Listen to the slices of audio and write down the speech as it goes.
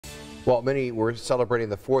While many were celebrating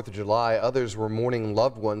the 4th of July, others were mourning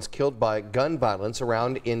loved ones killed by gun violence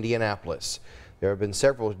around Indianapolis. There have been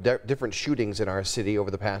several different shootings in our city over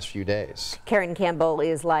the past few days. Karen Campbell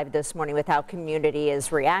is live this morning with how community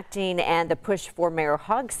is reacting and the push for Mayor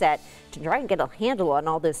Hogsett to try and get a handle on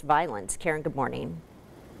all this violence. Karen, good morning.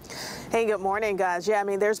 Hey, good morning, guys. Yeah, I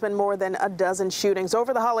mean, there's been more than a dozen shootings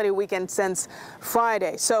over the holiday weekend since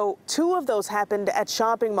Friday. So 2 of those happened at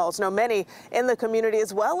shopping malls. Now, many in the community,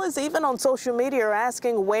 as well as even on social media, are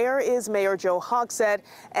asking, where is Mayor Joe Hogsett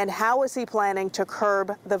and how is he planning to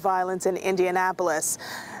curb the violence in Indianapolis?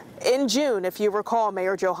 In June, if you recall,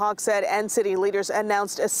 Mayor Joe Hogsett and city leaders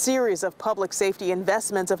announced a series of public safety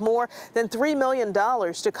investments of more than $3 million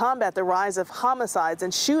to combat the rise of homicides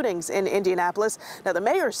and shootings in Indianapolis. Now, the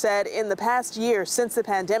mayor said in the past year since the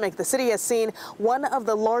pandemic, the city has seen one of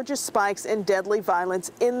the largest spikes in deadly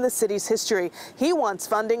violence in the city's history. He wants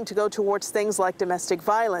funding to go towards things like domestic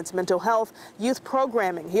violence, mental health, youth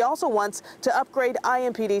programming. He also wants to upgrade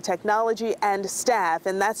IMPD technology and staff,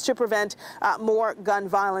 and that's to prevent more gun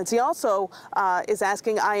violence. He also is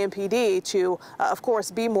asking IMPD to, of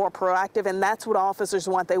course, be more proactive, and that's what officers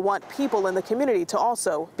want. They want people in the community to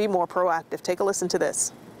also be more proactive. Take a listen to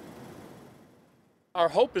this. Our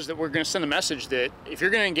hope is that we're going to send a message that if you're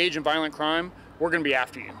going to engage in violent crime, we're going to be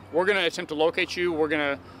after you. We're going to attempt to locate you. We're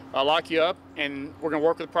going to lock you up, and we're going to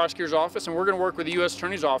work with the prosecutor's office, and we're going to work with the U.S.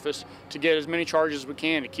 Attorney's office to get as many charges as we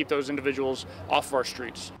can to keep those individuals off of our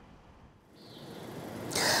streets.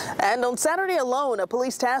 And on Saturday alone, a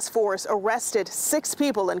police task force arrested 6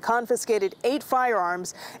 people and confiscated 8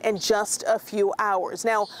 firearms in just a few hours.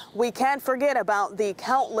 Now, we can't forget about the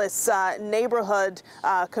countless neighborhood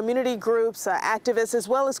community groups, activists, as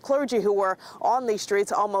well as clergy who were on these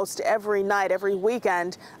streets almost every night, every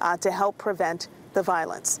weekend to help prevent the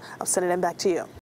violence. I'll send it back to you.